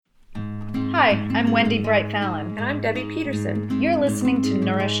Hi, I'm Wendy Bright Fallon. And I'm Debbie Peterson. You're listening to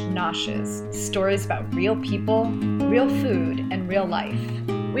Nourished Noshes, stories about real people, real food, and real life.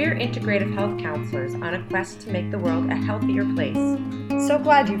 We're integrative health counselors on a quest to make the world a healthier place. So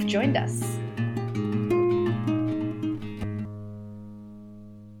glad you've joined us.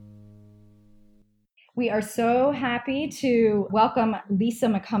 We are so happy to welcome Lisa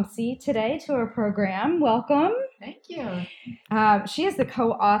McCumsey today to our program. Welcome. Thank you. She is the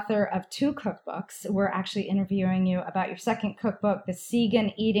co-author of 2 cookbooks. We're actually interviewing you about your second cookbook, The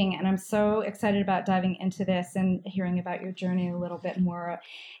Segan Eating, and I'm so excited about diving into this and hearing about your journey a little bit more.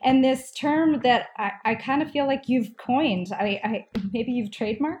 And this term that I kind of feel like you've coined, I maybe you've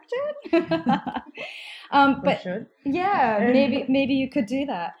trademarked it? But should. Yeah, maybe you could do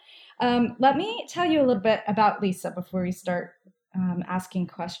that. Let me tell you a little bit about Lisa before we start asking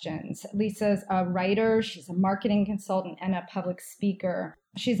questions. Lisa's a writer, she's a marketing consultant, and a public speaker.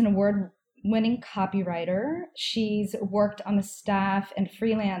 She's an award-winning copywriter. She's worked on the staff and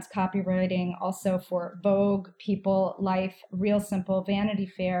freelance copywriting also for Vogue, People, Life, Real Simple, Vanity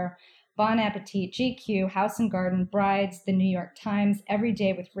Fair, Bon Appetit, GQ, House and Garden, Brides, The New York Times, Every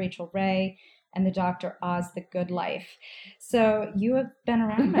Day with Rachel Ray, and the Dr. Oz, The Good Life. So you have been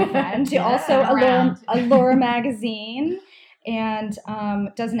around, my friend. You also Allure magazine, and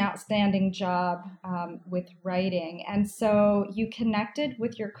does an outstanding job with writing. And so you connected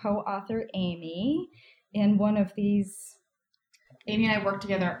with your co-author, Amy, in one of these. Amy and I worked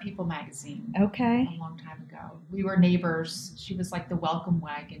together at People magazine. Okay. A long time ago. We were neighbors. She was like the welcome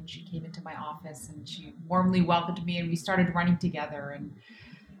wagon. She came into my office and she warmly welcomed me, and we started running together, and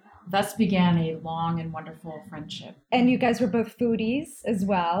thus began a long and wonderful friendship. And you guys were both foodies as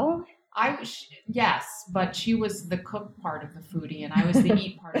well. Yes, but she was the cook part of the foodie, and I was the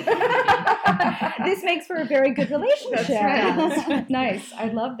eat part of the foodie. This makes for a very good relationship. That's right. Nice. I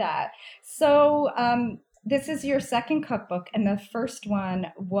love that. So this is your second cookbook, and the first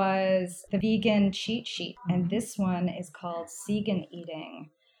one was The Vegan Cheat Sheet, and this one is called Segan Eating.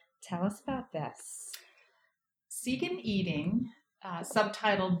 Tell us about this. Segan Eating,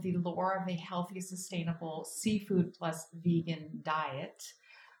 subtitled The Lure of a Healthy, Sustainable Seafood Plus Vegan Diet,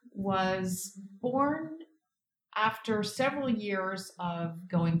 was born after several years of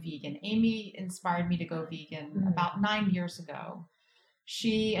going vegan. Amy inspired me to go vegan about 9 years ago.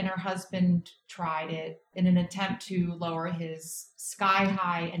 She and her husband tried it in an attempt to lower his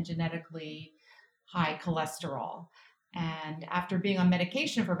sky-high and genetically high cholesterol. And after being on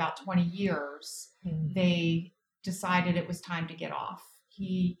medication for about 20 years, they decided it was time to get off.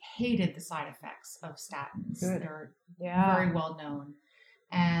 He hated the side effects of statins. Good. They're Yeah. very well known.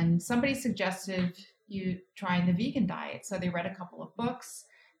 And somebody suggested you trying the vegan diet. So they read a couple of books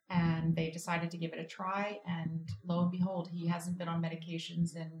and they decided to give it a try. And lo and behold, he hasn't been on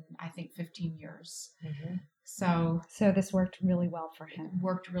medications in, I think, 15 years. Mm-hmm. So this worked really well for him.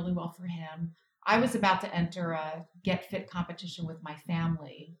 Worked really well for him. I was about to enter a Get Fit competition with my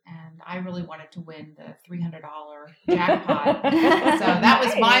family, and I really wanted to win the $300 jackpot. So that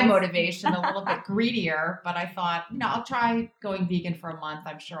was my motivation, a little bit greedier, but I thought, I'll try going vegan for a month.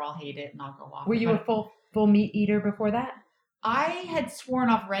 I'm sure I'll hate it and I'll go off. Were you a full meat eater before that? I had sworn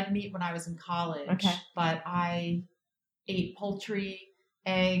off red meat when I was in college, Okay. but I ate poultry,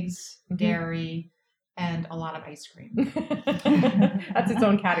 eggs, dairy, and a lot of ice cream. That's its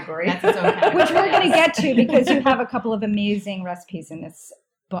own category. That's its own category. Which we're going to get to because you have a couple of amazing recipes in this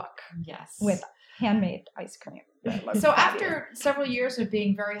book Yes. with handmade ice cream. So after several years of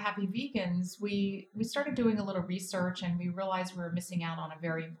being very happy vegans, we started doing a little research, and we realized we were missing out on a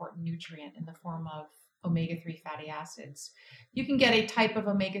very important nutrient in the form of omega-3 fatty acids. You can get a type of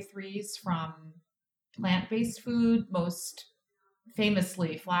omega-3s from plant-based food, most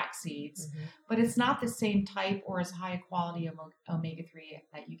famously flax seeds, but it's not the same type or as high a quality of omega-3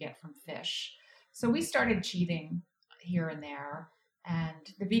 that you get from fish. So we started cheating here and there,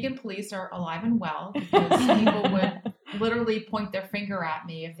 and the vegan police are alive and well because people would literally point their finger at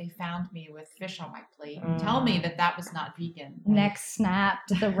me if they found me with fish on my plate and tell me that was not vegan. Neck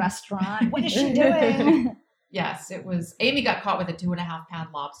snapped at the restaurant. What is she doing? Yes, it was. Amy got caught with a 2.5-pound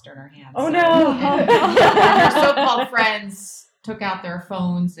lobster in her hand. Oh, so. no. Her so-called friends took out their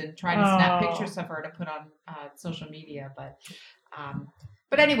phones and tried to snap pictures of her to put on social media.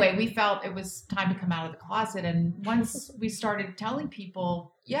 But anyway, we felt it was time to come out of the closet. And once we started telling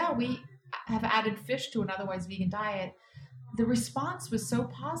people, we have added fish to an otherwise vegan diet, the response was so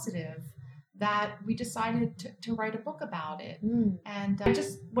positive that we decided to write a book about it. And I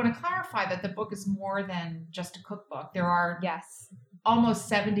just want to clarify that the book is more than just a cookbook. There are almost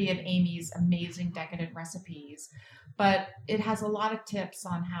 70 of Amy's amazing decadent recipes, but it has a lot of tips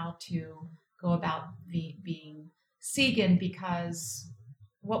on how to go about being Segan, because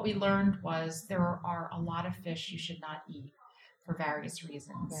what we learned was there are a lot of fish you should not eat for various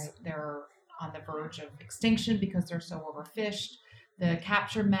reasons. Right. They're on the verge of extinction because they're so overfished. The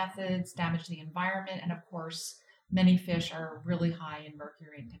capture methods damage the environment, and of course, many fish are really high in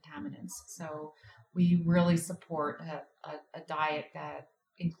mercury and contaminants. So we really support a diet that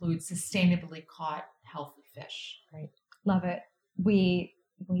includes sustainably caught healthy fish. Right. Love it. We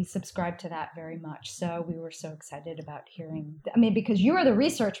subscribe to that very much. So we were so excited about hearing, because you were the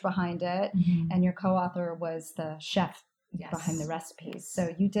research behind it, and your co-author was the chef behind the recipes.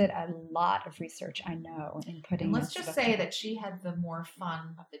 So you did a lot of research, I know, in putting. And let's just say that she had the more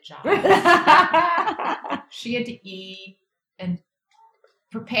fun of the job. She had to eat and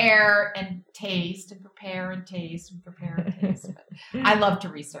prepare and taste and prepare and taste and prepare and taste. But I love to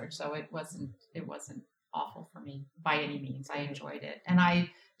research, so it wasn't awful for me by any means. I enjoyed it, and I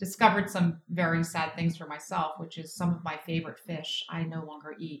discovered some very sad things for myself, which is some of my favorite fish I no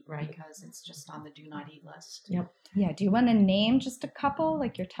longer eat because it's just on the do not eat list. Yep. Yeah. Do you want to name just a couple,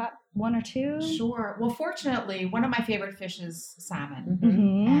 like your top one or two? Sure. Well, fortunately, one of my favorite fish is salmon.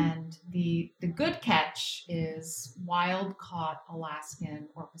 Mm-hmm. And the good catch is wild caught Alaskan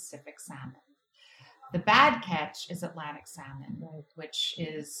or Pacific salmon. The bad catch is Atlantic salmon, which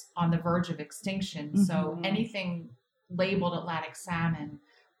is on the verge of extinction. Mm-hmm. So anything labeled Atlantic salmon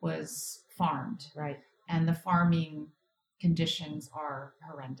was farmed. Right. And the farming conditions are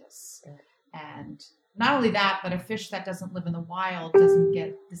horrendous. And not only that, but a fish that doesn't live in the wild doesn't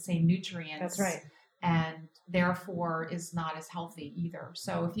get the same nutrients. That's right. And therefore is not as healthy either.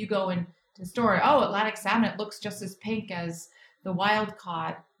 So if you go into the store, Atlantic salmon, it looks just as pink as the wild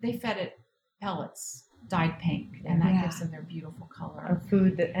caught. They fed it pellets, dyed pink, and that gives them their beautiful color. Of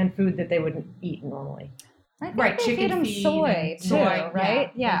food that they wouldn't eat normally. I think right, they chicken feed them feed soy too,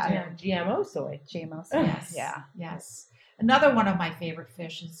 right? Yeah. GMO soy. GMO soy. Yes. Yeah. Yes. Another one of my favorite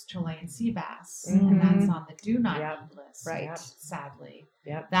fish is Chilean sea bass, Mm-hmm. and that's on the do not eat list. Right. Sadly.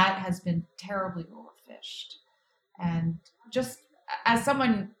 Yep. That has been terribly overfished. And just as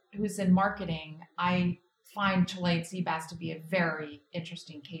someone who's in marketing, I find Chilean sea bass to be a very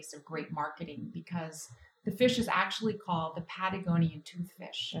interesting case of great marketing, because the fish is actually called the Patagonian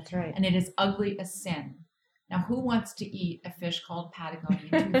toothfish. That's right. And it is ugly as sin. Now, who wants to eat a fish called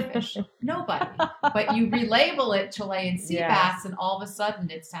Patagonian toothfish? Nobody. But you relabel it Chilean sea bass, and all of a sudden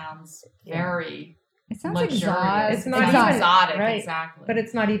it sounds very luxurious. Exotic. It's not exotic, right. Exactly. But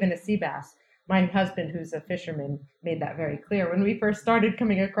it's not even a sea bass. My husband, who's a fisherman, made that very clear when we first started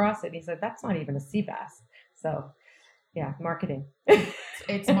coming across it. He said, "That's not even a sea bass." So, yeah, marketing.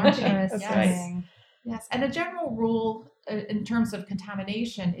 It's marketing. Interesting. Yes. Yes, and a general rule in terms of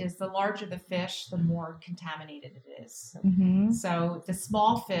contamination is the larger the fish, the more contaminated it is. Mm-hmm. So the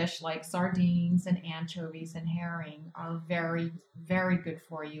small fish like sardines and anchovies and herring are very, very good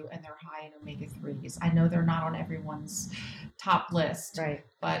for you, and they're high in omega-3s. I know they're not on everyone's top list, Right.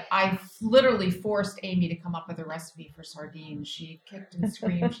 but I literally forced Amy to come up with a recipe for sardines. She kicked and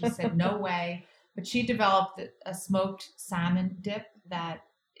screamed. She said, no way. But she developed a smoked salmon dip that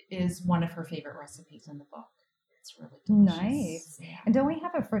is one of her favorite recipes in the book. It's really delicious. Nice. Yeah. And don't we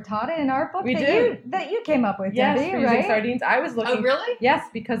have a frittata in our book We that you came up with, Yes, Debbie, for right? using sardines. I was looking. Oh, really? Yes,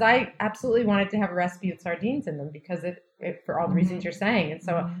 because I absolutely wanted to have a recipe with sardines in them, because it for all the reasons you're saying. And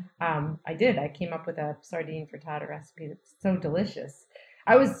so I did. I came up with a sardine frittata recipe that's so delicious.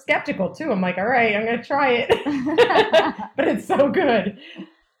 I was skeptical too. I'm like, all right, I'm going to try it. But it's so good.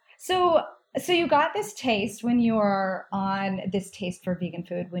 So you got this taste when you were on this taste for vegan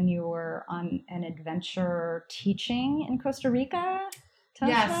food when you were on an adventure teaching in Costa Rica.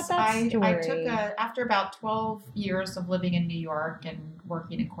 Tell us about that story. I took after about 12 years of living in New York and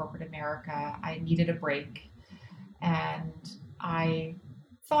working in corporate America, I needed a break. And I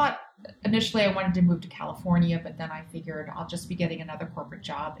thought initially I wanted to move to California, but then I figured I'll just be getting another corporate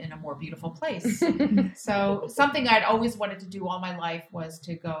job in a more beautiful place. So something I'd always wanted to do all my life was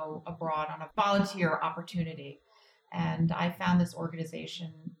to go abroad on a volunteer opportunity. And I found this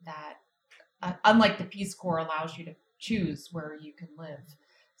organization that, unlike the Peace Corps, allows you to choose where you can live.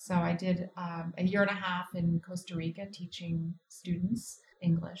 So I did a year and a half in Costa Rica teaching students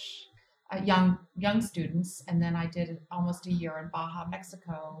English, young students, and then I did almost a year in Baja,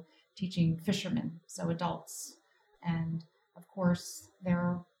 Mexico, teaching fishermen, so adults. And of course,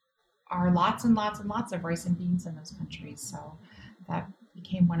 there are lots and lots and lots of rice and beans in those countries, so that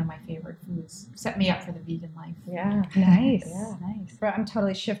became one of my favorite foods. Set me up for the vegan life. Yeah. Nice. Yeah. Nice. Well, I'm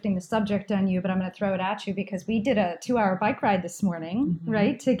totally shifting the subject on you, but I'm going to throw it at you because we did a 2-hour bike ride this morning,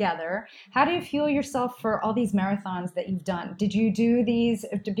 right, together. How do you fuel yourself for all these marathons that you've done? Did you do these,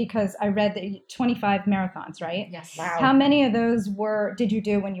 because I read that 25 marathons, right? Yes. Wow. How many of those did you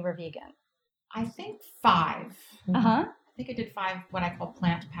do when you were vegan? I think 5. Uh-huh. I think I did 5 what I call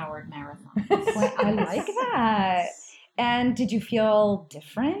plant-powered marathons. Well, I like that. And did you feel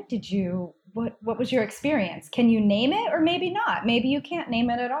different? What was your experience? Can you name it or maybe not? Maybe you can't name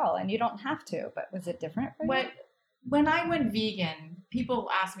it at all and you don't have to, but was it different for you? When I went vegan, people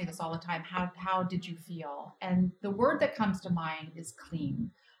ask me this all the time, how did you feel? And the word that comes to mind is clean.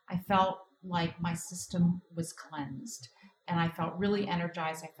 I felt like my system was cleansed and I felt really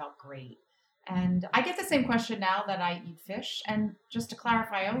energized. I felt great. And I get the same question now that I eat fish. And just to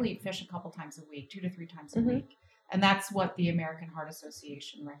clarify, I only eat fish a couple times a week, 2 to 3 times a week. And that's what the American Heart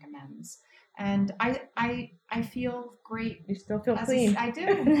Association recommends. And I feel great. You still feel clean. I do.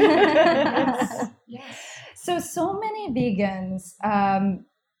 Yes. So many vegans, I'm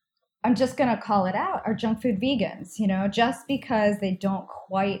just going to call it out, are junk food vegans, just because they don't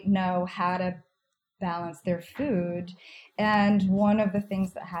quite know how to balance their food. And one of the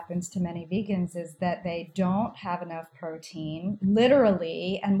things that happens to many vegans is that they don't have enough protein,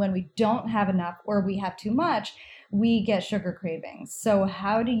 literally. And when we don't have enough or we have too much, we get sugar cravings. So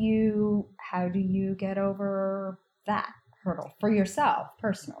how do you get over that hurdle for yourself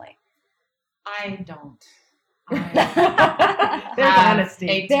personally? I don't. There's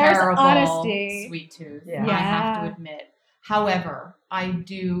honesty. There's terrible sweet tooth. Yeah. I have to admit. However, I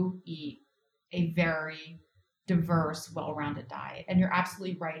do eat a very diverse, well-rounded diet. And you're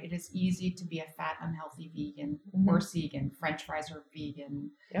absolutely right. It is easy to be a fat, unhealthy vegan or vegan. French fries are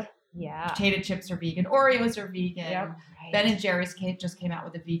vegan. Yep. Yeah. Potato chips are vegan. Oreos are vegan. Yep. Right. Ben & Jerry's just came out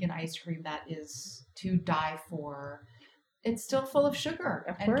with a vegan ice cream that is to die for. It's still full of sugar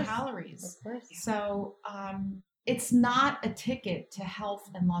and calories. Of course. So it's not a ticket to health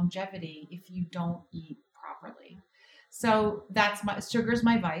and longevity if you don't eat properly. So sugar's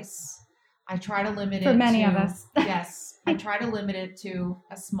my vice. I try to limit it for many of us. Yes. I try to limit it to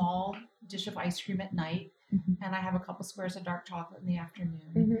a small dish of ice cream at night. And I have a couple squares of dark chocolate in the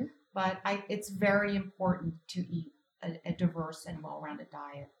afternoon. But it's very important to eat a diverse and well-rounded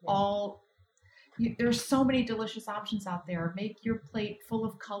diet. Yeah. There's so many delicious options out there. Make your plate full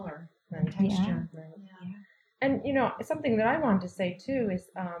of color and texture. Yeah. Yeah. And, something that I wanted to say too is,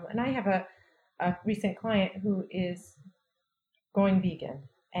 and I have a recent client who is going vegan,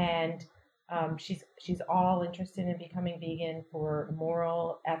 and she's all interested in becoming vegan for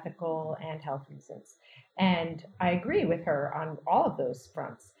moral, ethical, and health reasons. And I agree with her on all of those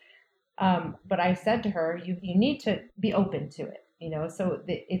fronts. But I said to her, you need to be open to it, so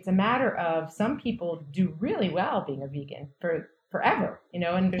it's a matter of some people do really well being a vegan for forever,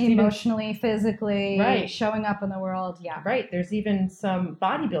 and there's emotionally, physically, right, showing up in the world. Yeah. Right. There's even some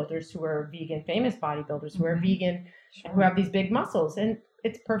bodybuilders who are vegan, famous bodybuilders who are vegan, who have these big muscles, and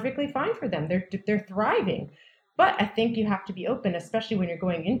it's perfectly fine for them. They're thriving. But I think you have to be open, especially when you're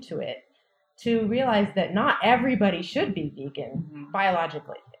going into it, to realize that not everybody should be vegan,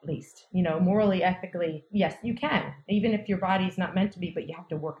 biologically at least. Morally, ethically, yes, you can, even if your body's not meant to be, but you have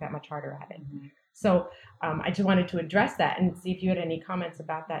to work that much harder at it. So I just wanted to address that and see if you had any comments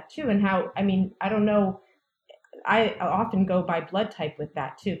about that too, and how, I don't know, I often go by blood type with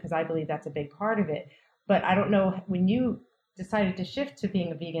that too, because I believe that's a big part of it. But I don't know, when you decided to shift to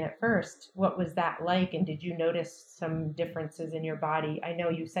being a vegan at first, what was that like? And did you notice some differences in your body? I know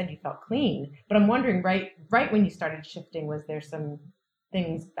you said you felt clean, but I'm wondering, right when you started shifting, was there some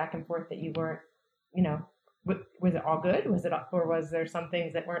things back and forth that you weren't, was it all good? Or was there some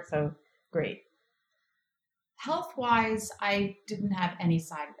things that weren't so great? Health-wise, I didn't have any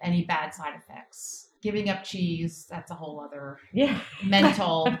bad side effects. Giving up cheese, that's a whole other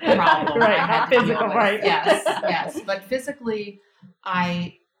mental problem. Right, I had not to deal physical, with. right. Yes. But physically,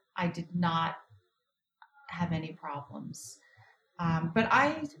 I did not have any problems. But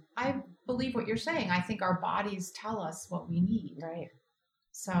I believe what you're saying. I think our bodies tell us what we need. Right.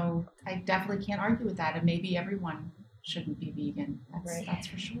 So I definitely can't argue with that. And maybe everyone shouldn't be vegan. That's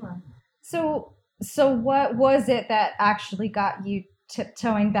for sure. So what was it that actually got you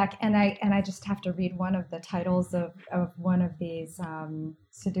tiptoeing back? And I just have to read one of the titles of one of these,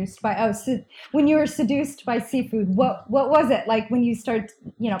 when you were seduced by seafood. What was it like when you started,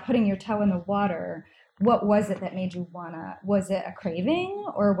 putting your toe in the water? What was it that made you was it a craving,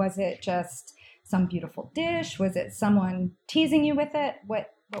 or was it just some beautiful dish? Was it someone teasing you with it? What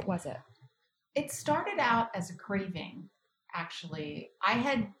was it? It started out as a craving. actually. I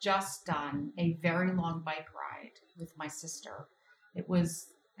had just done a very long bike ride with my sister. It was,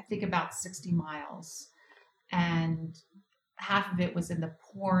 I think, about 60 miles. And half of it was in the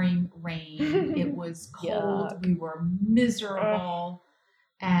pouring rain. It was cold. Yuck. We were miserable.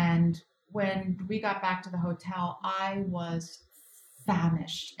 And when we got back to the hotel, I was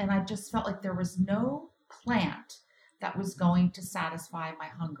famished. And I just felt like there was no plant that was going to satisfy my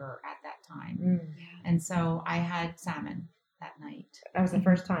hunger at that time. Mm. And so I had salmon that night. That was the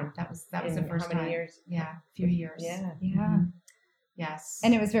first time. That was the In first how many time. years? Yeah, a few years. Yeah. Yeah. Mhm. Yes.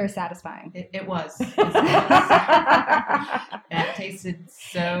 And it was very satisfying. It was. Yes, it was. That tasted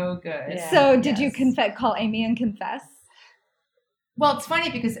so good. Yeah. So did you Yes. call Amy and confess? Well, it's funny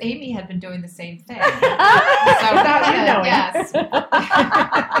because Amy had been doing the same thing. Without you knowing. Yes.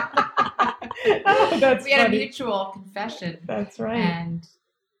 Oh, that's We had a funny. mutual confession. That's right. And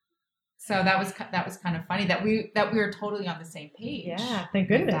so that was kind of funny that we were totally on the same page. Yeah, thank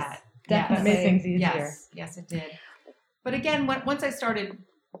with goodness. that. That made things easier. Yes, it did. But again, once I started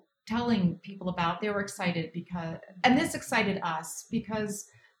telling people about, they were excited and this excited us because,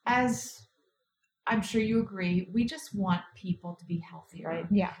 as I'm sure you agree, we just want people to be healthier. Right.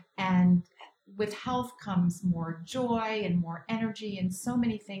 Yeah. And with health comes more joy and more energy and so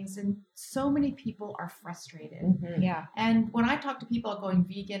many things. And so many people are frustrated. Mhm. Yeah. And when I talk to people about going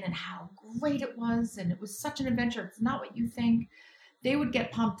vegan and how great it was, and it was such an adventure, it's not what you think, they would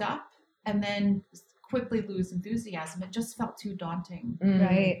get pumped up and then quickly lose enthusiasm. It just felt too daunting. Mm.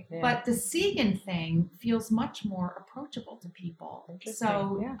 Right. Yeah. But the Segan thing feels much more approachable to people. Interesting,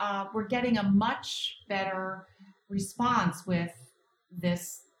 So yeah. we're getting a much better response with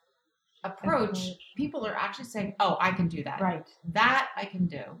this approach. People are actually saying, oh, I can do that. Right. That I can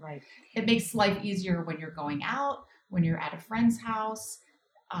do. Right. It makes life easier when you're going out, when you're at a friend's house.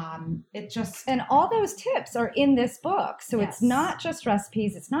 It just, And all those tips are in this book. So Yes. it's not just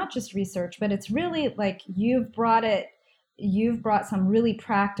recipes, it's not just research, but it's really like you've brought some really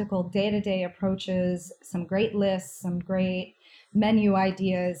practical day-to-day approaches, some great lists, some great menu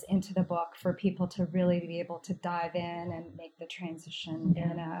ideas into the book for people to really be able to dive in and make the transition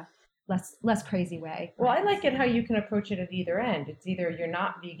in a less crazy way. Well, I like it how you can approach it at either end. It's either you're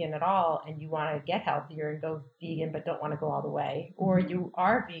not vegan at all and you want to get healthier and go vegan but don't want to go all the way, or you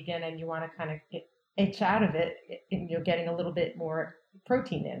are vegan and you want to kind of itch out of it and you're getting a little bit more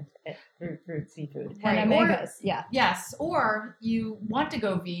protein in through seafood. And Right. omegas, yeah. yes, or you want to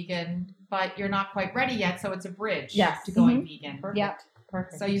go vegan, but you're not quite ready yet. So it's a bridge Yes. to going vegan. Perfect. Yeah.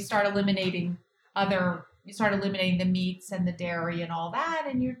 Perfect. So you start eliminating the meats and the dairy and all that,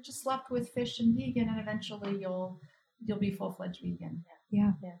 and you're just left with fish and vegan, and eventually you'll be full-fledged vegan.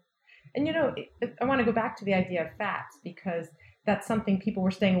 And I want to go back to the idea of fats because that's something people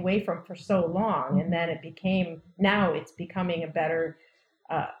were staying away from for so long. And then now it's becoming a better,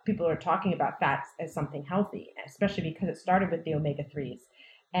 people are talking about fats as something healthy, especially because it started with the omega-3s.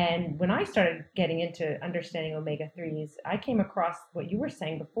 And when I started getting into understanding omega-3s, I came across what you were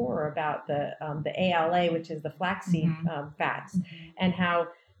saying before about the ALA, which is the flaxseed fats, and how,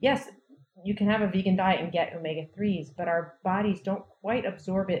 yes, you can have a vegan diet and get omega-3s, but our bodies don't quite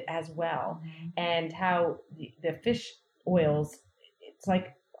absorb it as well. And how the fish oils, it's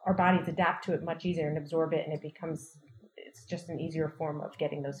like our bodies adapt to it much easier and absorb it, and it's just an easier form of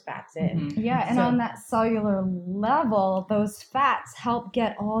getting those fats in. Yeah, and So- on that cellular level, those fats help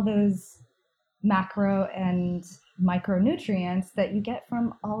get all those macro and micronutrients that you get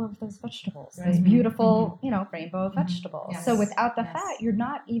from all of those vegetables. Those Right. beautiful, rainbow of vegetables. Yes. So without the Yes. fat, you're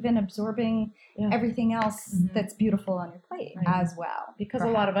not even absorbing Yeah. everything else Mhm. that's beautiful on your plate Right. as well. Because a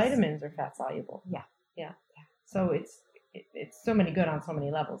lot of perhaps. vitamins are fat soluble. Yeah. So it's so many good on so many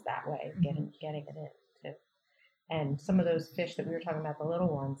levels that way, getting it in too. And some of those fish that we were talking about, the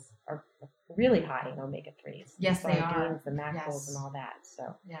little ones, are really high in omega-3s. Yes, they are. Sardines, the mackerels, Yes. and all that.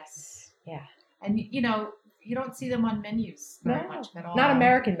 So Yes. yeah, And you don't see them on menus very No. much at all. not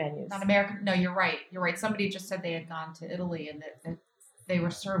American menus. Not American. No, you're right. You're right. Somebody just said they had gone to Italy and that they were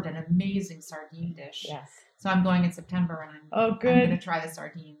served an amazing sardine dish. Yes. So I'm going in September and Oh, I'm going to good. try the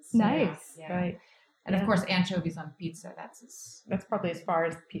sardines. Nice. Yeah. Right. And Yeah. of course, anchovies on pizza. That's That's probably as far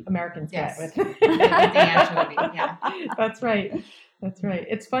as Americans Yes. get with the anchovy. Yeah. That's right. That's right.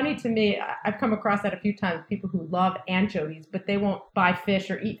 It's funny to me. I've come across that a few times. People who love anchovies, but they won't buy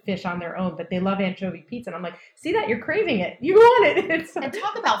fish or eat fish on their own, but they love anchovy pizza. And I'm like, see that? You're craving it. You want it. It's And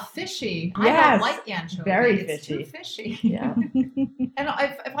talk about fishy. I Yes. don't like anchovy. Very It's fishy. too fishy. yeah. And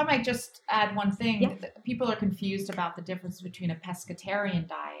if I might just add one thing, Yeah. people are confused about the difference between a pescatarian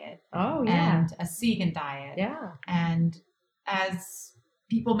diet Oh yeah. and a Segan diet. Yeah. And as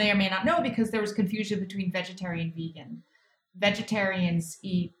people may or may not know, because there was confusion between vegetarian and vegan, vegetarians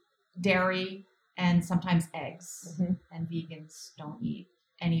eat dairy and sometimes eggs, Mm-hmm. and vegans don't eat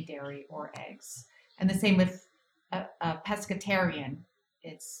any dairy or eggs. And the same with a pescatarian.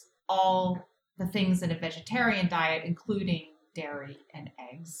 It's all the things in a vegetarian diet, including dairy and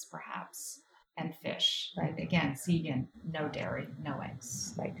eggs, perhaps, and fish. Right. Again, vegan, no dairy, no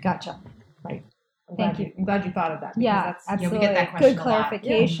eggs. Right. Gotcha. Right. Thank you. I'm glad you thought of that. because Yeah, that's, absolutely. we get that question Good a lot.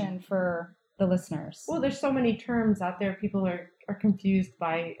 clarification for the listeners. Well, there's so many terms out there. People are confused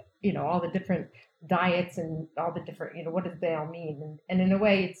by, all the different diets and all the different, what do they all mean? And in a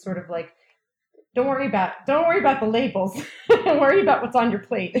way, it's sort of like, don't worry about the labels. Worry about what's on your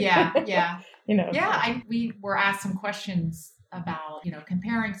plate. Yeah. We were asked some questions about,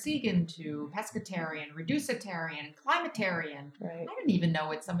 comparing vegan to pescatarian, reducitarian, climatarian. Right. I didn't even know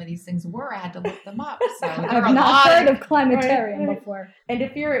what some of these things were. I had to look them up. So there are I've a not lot heard of climatarian Right. before. And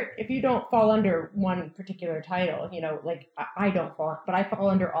if you don't fall under one particular title, like I don't fall, but I fall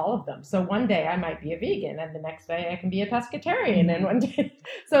under all of them. So one day I might be a vegan, and the next day I can be a pescatarian, and one day,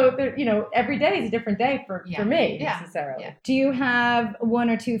 so there, every day is a different day for me necessarily. Yeah. Do you have one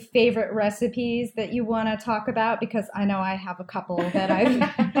or two favorite recipes that you want to talk about? Because I know I have a couple that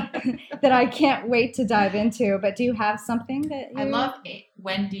that I can't wait to dive into. But do you have something that I love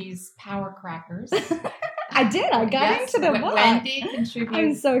Wendy's Power Crackers. I did. I got into the book. Wendy I'm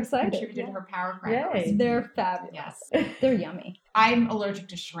contributed so excited. her Power Crackers. Yay. They're fabulous. Yes. They're yummy. I'm allergic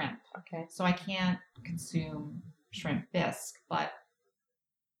to shrimp, Okay. so I can't consume shrimp bisque, but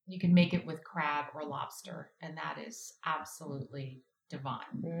you can make it with crab or lobster, and that is absolutely divine.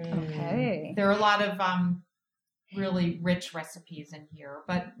 Okay. There are a lot of really rich recipes in here,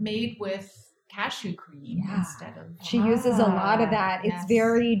 but made with cashew cream Yeah. instead of. She uses a lot of that. Yes. It's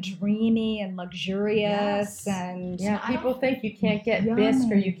very dreamy and luxurious, Yes. and Yeah, I people don't- think you can't get Yummy. bisque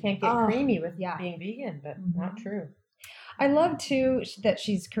or you can't get Oh, creamy with yeah. being vegan, but Mhm. not true. I love too that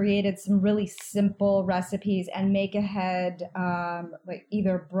she's created some really simple recipes and make ahead, like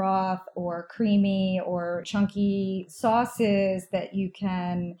either broth or creamy or chunky sauces that you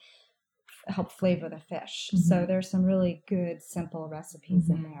can help flavor the fish. So Mhm. there's some really good simple recipes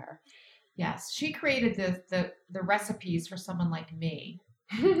in Mhm. there. Yes, she created the recipes for someone like me.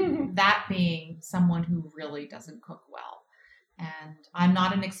 That being someone who really doesn't cook well. And I'm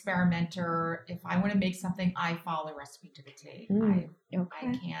not an experimenter. If I want to make something, I follow the recipe to the T. I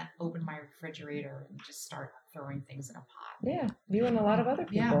Okay. can't open my refrigerator and just start throwing things in a pot. Yeah, you and a lot of other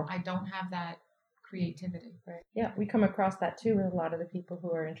people. Yeah, I don't have that creativity. Right. Yeah, we come across that too with a lot of the people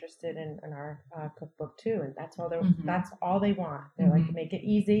who are interested in our cookbook too, and that's all they Mhm. that's all they want. They like to make it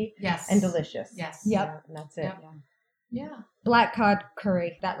easy Yes. and delicious. Yes. Yep. Yeah, and that's it. Yep. Yeah. Black cod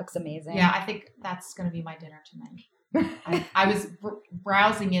curry. That looks amazing. Yeah, I think that's going to be my dinner tonight. I was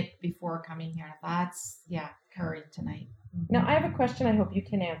browsing it before coming here. That's curry tonight. Now I have a question I hope you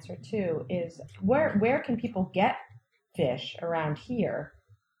can answer too, is where can people get fish around here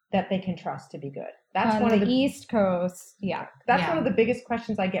that they can trust to be good? That's on one of the East Coast. Yeah. That's Yeah. one of the biggest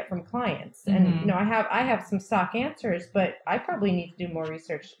questions I get from clients. And Mhm. I have some stock answers, but I probably need to do more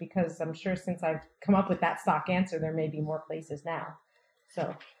research because I'm sure since I've come up with that stock answer, there may be more places now.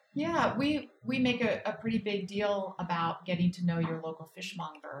 So Yeah, we make a pretty big deal about getting to know your local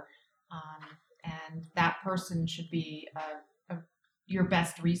fishmonger, and that person should be your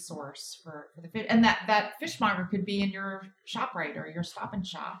best resource for the fish. And that fishmonger could be in your ShopRite or your Stop and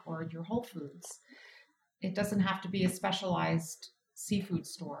Shop or your Whole Foods. It doesn't have to be a specialized seafood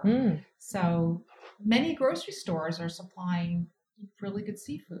store. So many grocery stores are supplying really good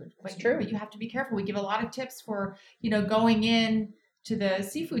seafood. That's true. But you have to be careful. We give a lot of tips for going in to the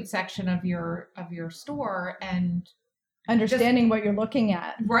seafood section of your store and Understanding what you're looking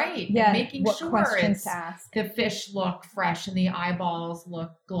at. right, Yeah. and making what sure questions to ask. the fish look fresh and the eyeballs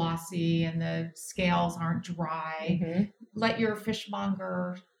look glossy and the scales aren't dry. Mhm. Let your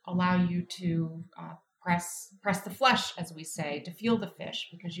fishmonger allow you to press the flesh, as we say, to feel the fish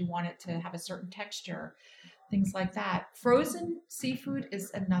because you want it to have a certain texture, things like that. Frozen seafood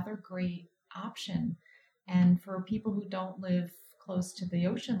is another great option, and for people who don't live close to the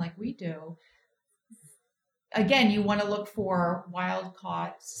ocean like we do, again, you want to look for wild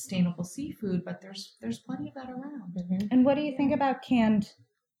caught sustainable seafood, but there's plenty of that around. Mhm. And what do you think about canned?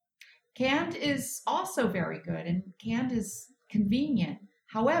 Canned is also very good, and canned is convenient.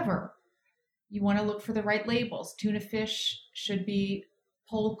 However, you want to look for the right labels. Tuna fish should be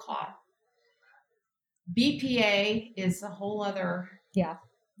pole caught. BPA is a whole other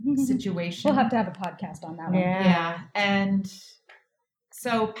situation. We'll have to have a podcast on that one. Yeah. And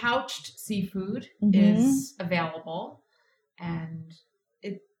so pouched seafood Mhm. is available, and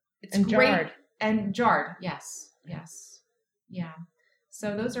it's And great. jarred. And jarred, yes. Yeah.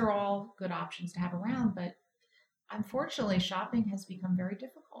 So those are all good options to have around, but unfortunately, shopping has become very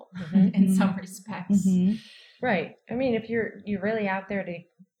difficult in some respects. Mm-hmm. Right. I mean, if you're really out there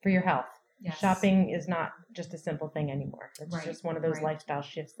for your health, Yes. shopping is not just a simple thing anymore. It's Right, just one of those right. lifestyle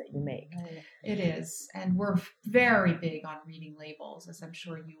shifts that you make. It is. And we're very big on reading labels, as I'm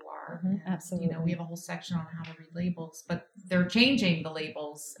sure you are. Mhm. And, Absolutely. You know, we have a whole section on how to read labels, but they're changing the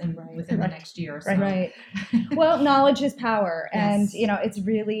labels within the next year or so. Right. Well, knowledge is power. And, Yes. you know, it's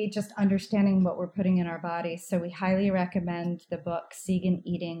really just understanding what we're putting in our bodies. So we highly recommend the book Segan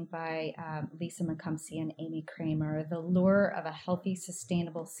Eating by Lisa McCumsey and Amy Kramer, The Lure of a Healthy,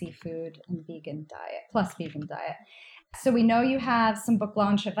 Sustainable Seafood and Vegan Diet, plus vegan diet. So we know you have some book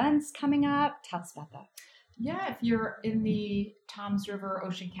launch events coming up. Tell us about that. Yeah, if you're in the Toms River,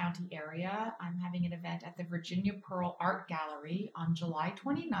 Ocean County area, I'm having an event at the Virginia Pearl Art Gallery on July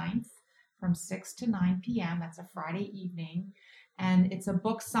 29th from 6 to 9 p.m. That's a Friday evening. And it's a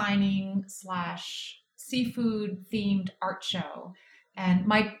book signing / seafood themed art show. And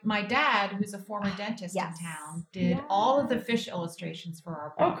my dad, who's a former dentist Yes. in town, did all of the fish illustrations for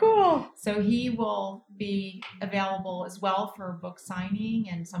our book. Oh, cool. So he will be available as well for book signing,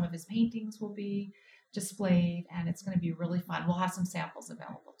 and some of his paintings will be displayed, and it's going to be really fun. We'll have some samples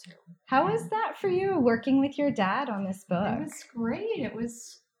available too. How was that for you, working with your dad on this book? It was great. It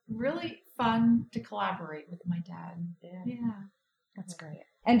was really fun to collaborate with my dad. Yeah. That's great.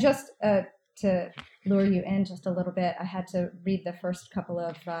 And just to lure you in just a little bit, I had to read the first couple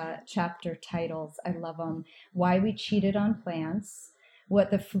of chapter titles. I love them. Why We Cheated on Plants,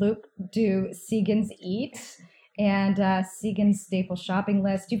 What the Fluke Do Segans Eat, and Segan's Staple Shopping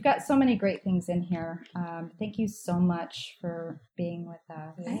List. You've got so many great things in here. Thank you so much for being with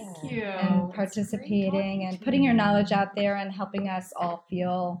us. Thank you. And participating and putting your knowledge out there and helping us all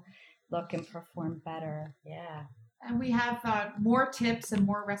feel, look, and perform better. Yeah. And we have more tips and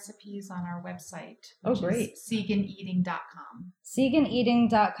more recipes on our website. Oh, Which great. is seganeating.com.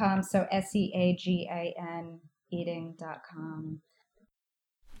 Seganeating.com, so SEAGAN eating.com.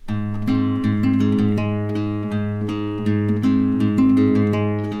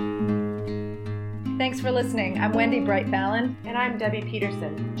 Thanks for listening. I'm Wendy Bright Fallon. And I'm Debbie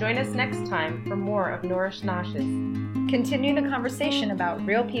Peterson. Join us next time for more of Nourish Noshes. Continue the conversation about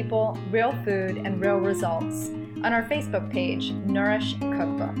real people, real food, and real results on our Facebook page, Nourish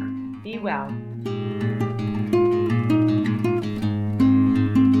Cookbook. Be well.